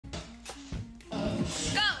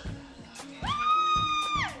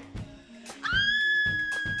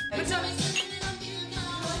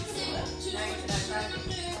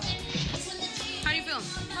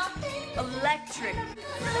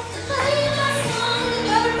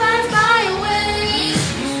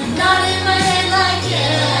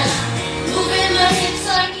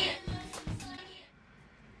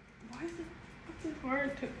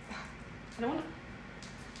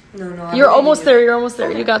You're almost there. You're almost there.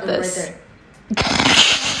 Okay, you got this. Right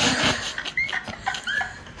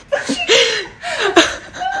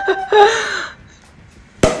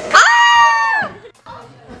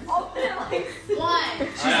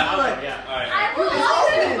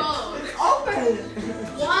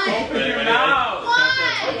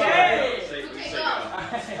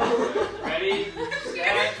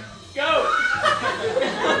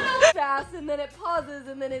And then it pauses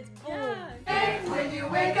and then it's boom. Yeah. When you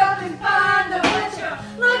wake up and find the what you're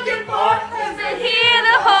looking for has been here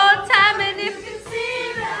the whole time, and if you can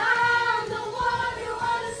see that I'm the one you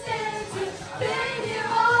understand to, been here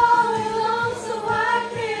all along, so why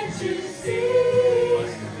can't you see?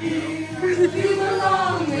 You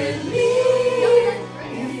belong with me.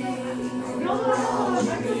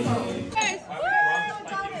 Guys,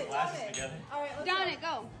 down it,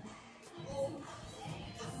 go.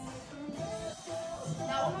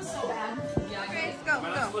 That one was so bad. Grace, go, go.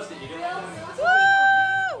 Woo!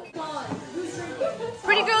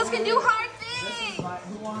 Pretty girls can do hard things. Who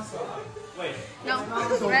wants to? Wait. No.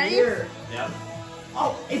 It's over Ready? here. Yeah.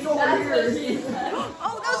 Oh, it's over here.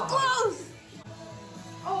 Oh, that was close.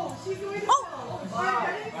 Oh, she's going to Oh.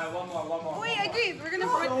 Alright, one more. Wait, I agree. We're gonna.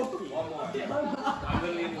 One more. I'm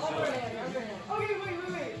literally in the zone. Okay,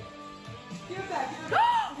 wait. Give it back.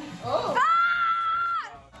 Oh.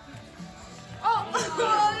 Oh,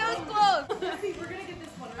 that was close. Let's see, we're gonna get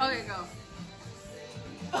this one. Right? Okay, go.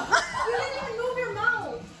 You didn't even move your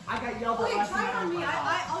mouth. I got yelled at Okay, last try night it on on me. my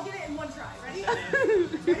I'll get it in one try. Ready?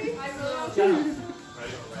 Ready? I really want to.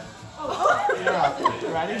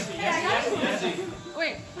 Ready? Yes.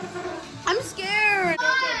 Wait. I'm scared.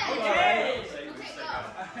 Okay.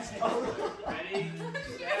 Ready,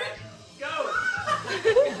 set, go!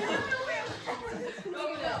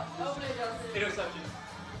 Interception.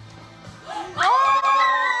 Oh!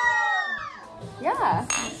 Yeah.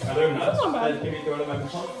 Are there nuts? Can we throw them at the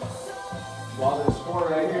pump? Well, there's 4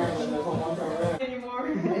 right here, and then there's one over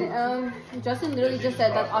there. Justin literally just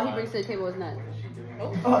said that all he brings to the table is nuts.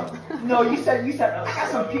 No, you said, I got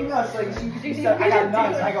some peanuts. Like, you said, I got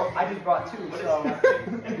nuts. I just brought 2, so.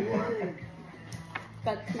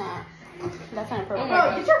 That's not appropriate.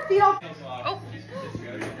 Bro, get your feet off. Oh.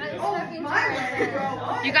 Oh, my way, bro.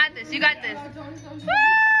 You got this. You got this.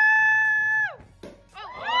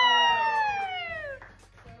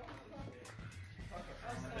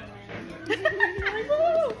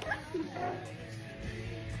 Woo!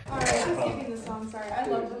 Alright, just skipping the song. Sorry, I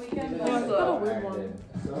love The Weeknd, but it's a weird one.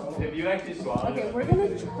 If you actually swallow Okay, we're gonna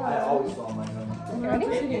I try. always swallow my nose. Ready?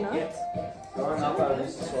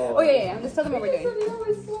 Oh yeah. Let's tell them what we're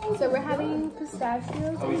doing. So we're having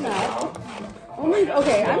pistachios and nuts. Oh my.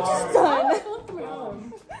 Okay, I'm just done.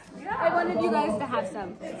 I wanted you guys to have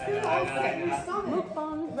some.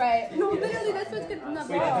 Mukbang. Right. No, literally, that's what's good. Not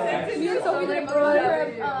bad. Me and Sophie did a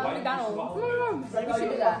mukbang for McDonald's. We should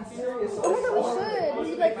do that. Oh my god, we should. We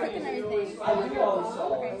should like cook and everything.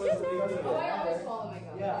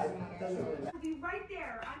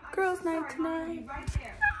 Girls' night tonight.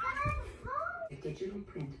 A digital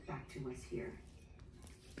print back to us here.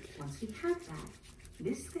 Once we have that,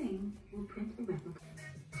 this thing will print a replica.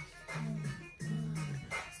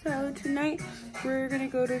 So tonight we're gonna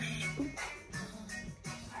go to.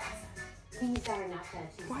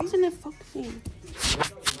 Why isn't it focusing?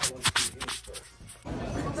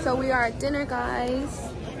 So we are at dinner, guys.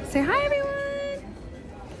 Say hi, everyone.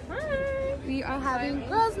 Hi. We are having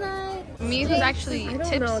girls' night. Me, who's actually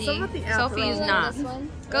tipsy. Sophie is not.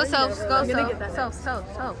 Go, Soph. Go, Soph.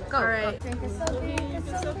 Go. All right.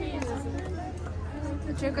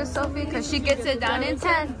 Drink a Sophie, because she gets it down in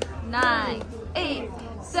 10, 9, 8,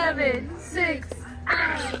 7, 6,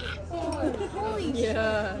 5, 4. Holy shit.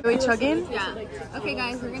 Are we chugging? Yeah. Okay,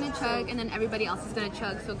 guys, we're gonna chug, and then everybody else is gonna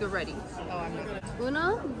chug, so get ready. Oh, I'm ready. 1,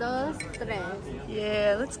 2, 3.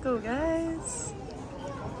 Yeah, let's go, guys.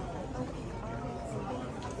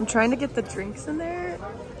 I'm trying to get the drinks in there.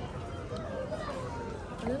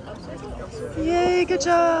 Yay, good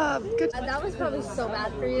job. Good. That was probably so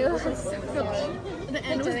bad for you. The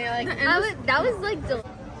end was like that was like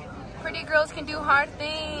Pretty girls can do hard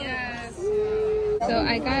things. yes. So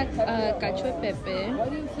I got cacio e pepe.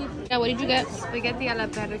 Yeah, what did you get? Spaghetti alla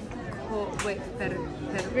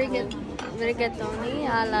Reggaetoni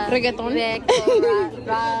alla Reggaeton?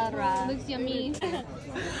 Looks yummy.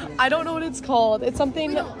 I don't know what it's called. It's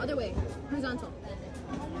something. No, other way. Horizontal.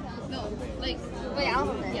 No, like wait,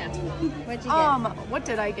 alphabet. Yeah. What'd you get? What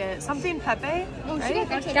did I get? Something Pepe? Oh, she right?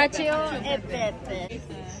 got cacio e pepe.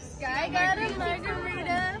 Guy got a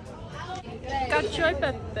margarita. Cacio e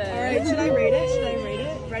pepe. Alright, should I rate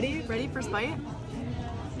it? Ready for spite?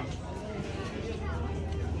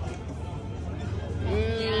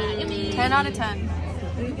 10 out of 10.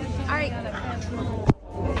 Alright.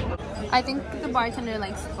 I think the bartender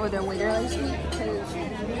likes, or the waiter likes me because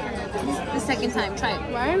the second time. Try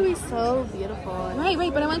it. Why are we so beautiful? Right,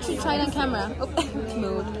 but I want you to try it on camera. Oh,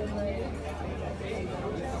 mood.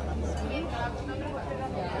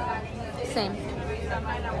 Same.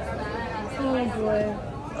 Oh boy.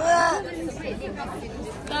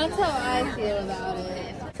 That's how I feel about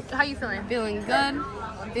it. How you feeling? Feeling good.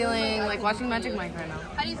 Feeling like watching Magic Mike right now.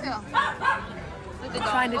 How do you feel?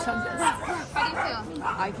 Trying to chug this. How do you feel?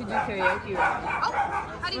 I could do karaoke. Oh,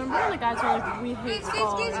 how do you Remember feel? the guys were like, we hate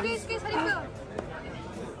Squeeze, how do you feel?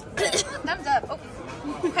 Thumbs up. Oh.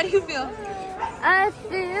 How do you feel? I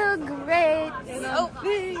feel great. Oh.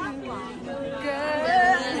 Good.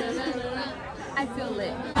 I feel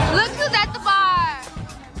lit. Look who's at the bar.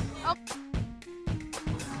 Oh.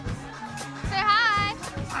 Say hi.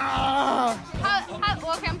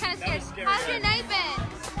 Okay, I'm kind of scared. How's your night been?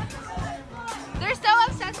 They're so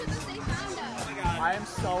obsessed with us, they found us. I am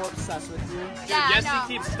so obsessed with you. Yeah, Jessie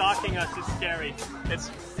keeps stalking us. It's scary.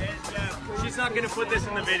 She's not gonna put this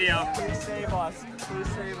in the video. Please save us. Please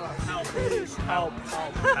save us. Help. Please help.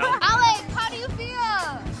 Alex, how do you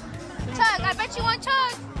feel? Chug, I bet you want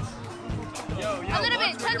chug. Yo, A little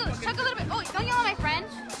bit, chug a little bit. Oh, don't yell at my friend.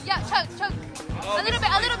 Yeah, chug. A little bit.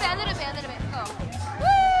 Go.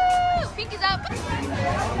 Woo! Pinky's up.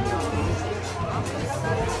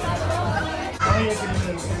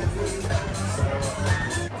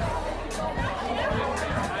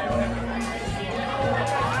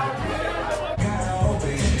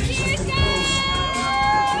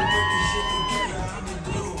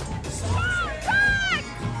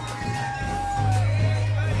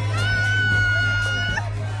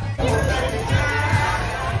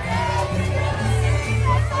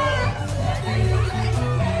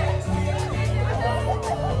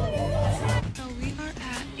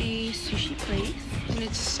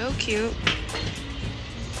 So cute.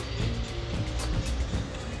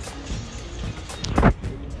 I'm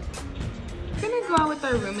gonna go out with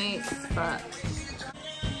our roommates, but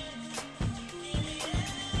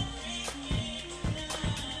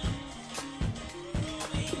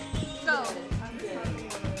go.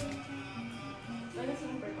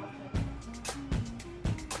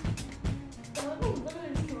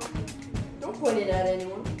 Don't point it at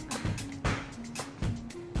anyone.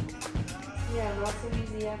 Yeah, not so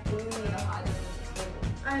easy after we need a hot.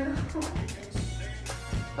 I know.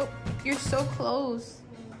 Oh, you're so close.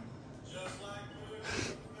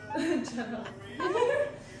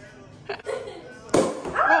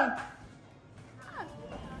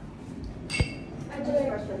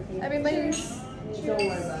 Everybody's. Don't worry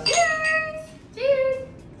about it. Cheers!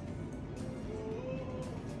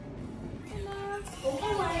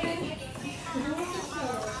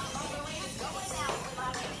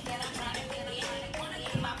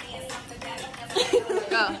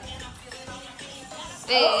 Go.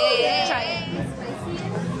 Hey, try it.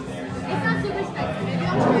 It's not super spicy. Maybe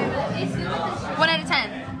I'll try it. It's super spicy. 1 out of 10.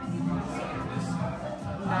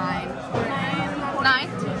 9.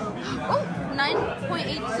 Oh,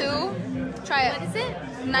 9.82. Try it. What is it?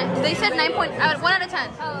 They said 9. 1 out of 10.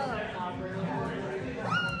 Oh.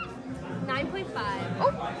 9.5.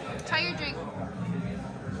 Oh, try your drink.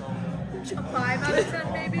 5 out of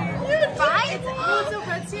 10 maybe. 5? Well, it's a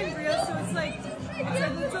red tea and Brio, so it's like,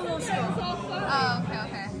 it's a little strong. Oh,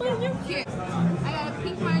 okay. Here. I got a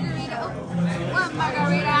pink margarita. Oh, 1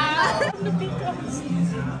 margarita.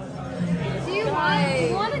 Do you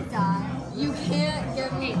want to die? You can't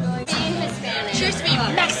get me like Being Hispanic. Cheers to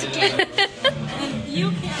being Mexican.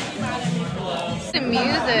 you can't be mad at me for that. The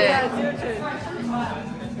music.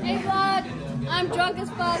 Hey vlog, I'm drunk as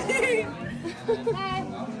fuck. Hey.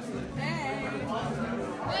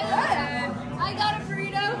 I got a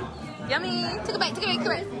burrito. Yummy. Take a bite.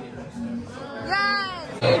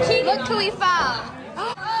 Yes. Look who we found.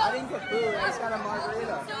 I didn't get food. I just got a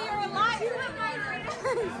margarita. So you're alive. You have margaritas.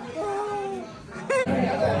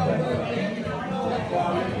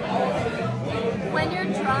 When you're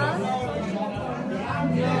drunk.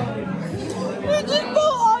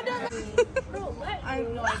 I have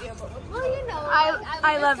no idea, but Well, you know.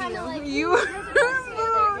 I love you. Like, You.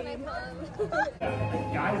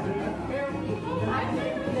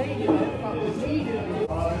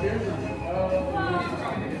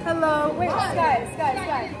 hello. Wait, guys.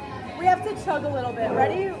 We have to chug a little bit.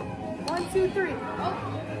 Ready? 1, 2, 3.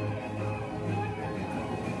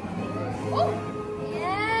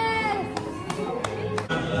 Yes.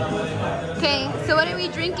 Okay, so what are we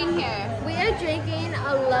drinking here? We are drinking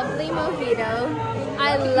a lovely mojito.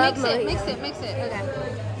 I love mojitos. Mix it.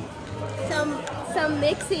 Some some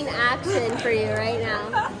mixing action for you right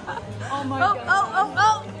now. Oh my god.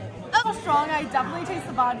 Oh. So strong. I definitely taste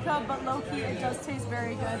the vodka, but low key it does taste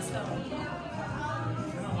very good. So.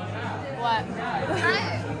 What?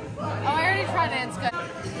 Oh, I already tried it. It's good.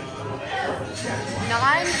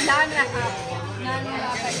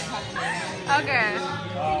 9.5. Okay.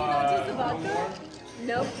 Can you not taste the vodka?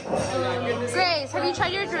 Nope. Grace, have you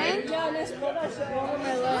tried your drink? Yeah, and I spilled that shit over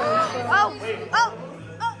my leg.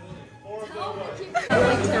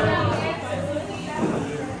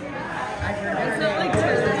 It's not like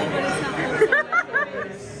turtle, but it's not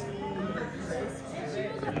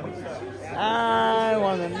I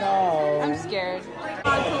want to know. I'm scared.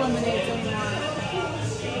 Vodka lemonade anymore.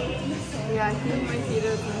 Yeah, keep my feet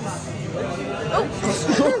open.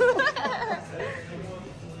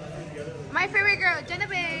 My favorite girl, Jenna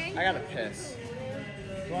Bay. I gotta piss.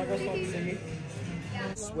 You wanna go smoke Cindy?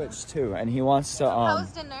 Switch too, and he wants to. How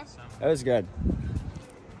was dinner? It was good.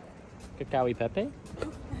 Cacao y pepe.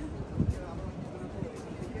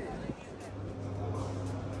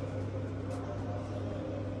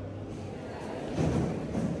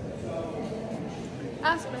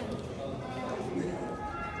 Aspen.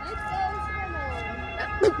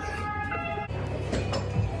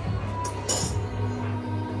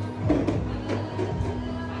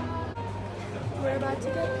 We're about to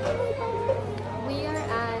get boba. We are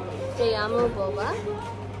at Te Amo Boba,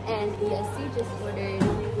 and Yessie just ordered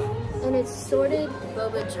an assorted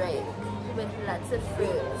boba drink with lots of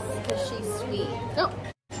fruits because she's sweet. Oh.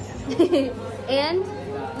 And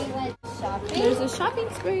we went shopping. There's a shopping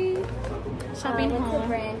spree. Shopping went haul. to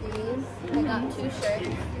Brandy's. I got 2 shirts.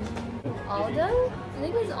 Aldo? I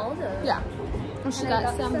think it was Aldo. Yeah. And she And I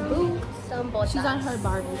got some boots, some botas. She's on her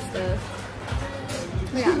Barbie stuff.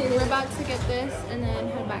 Yeah, we're about to get this and then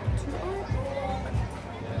head back to our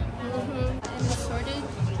And assorted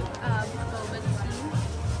boba tea.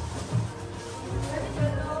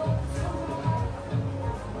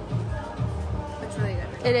 It's really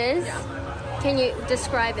good. It is? Yeah. Can you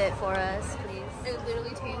describe it for us, please? It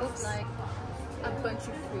literally tastes like a bunch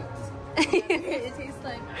of fruits. It tastes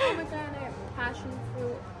like pomegranate, passion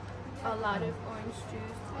fruit, a lot of orange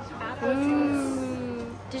juice, apple juice.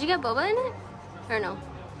 Did you get boba in it? Or no?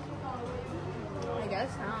 I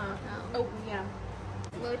guess not. Oh, yeah.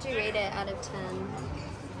 What would you rate it out of 10?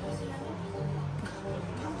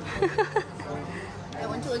 I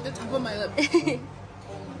went to like the top of my lip. I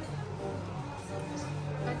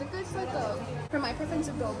think it's like a, for my preference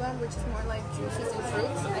of boba, which is more like juices and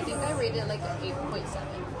fruits, I think I rated like an 8.7.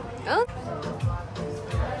 Oh?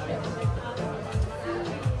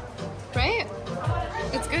 Right?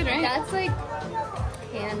 It's good, right? That's like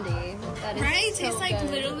candy. That is Right? It so tastes like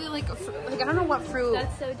good. literally like a fruit. Like I don't know what fruit.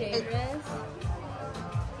 That's so dangerous.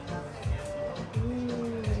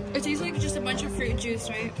 It tastes like just a bunch of fruit juice,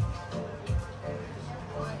 right?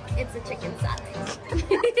 It's a chicken salad.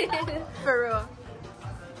 For real.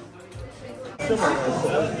 I'm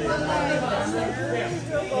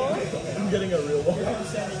getting a real one.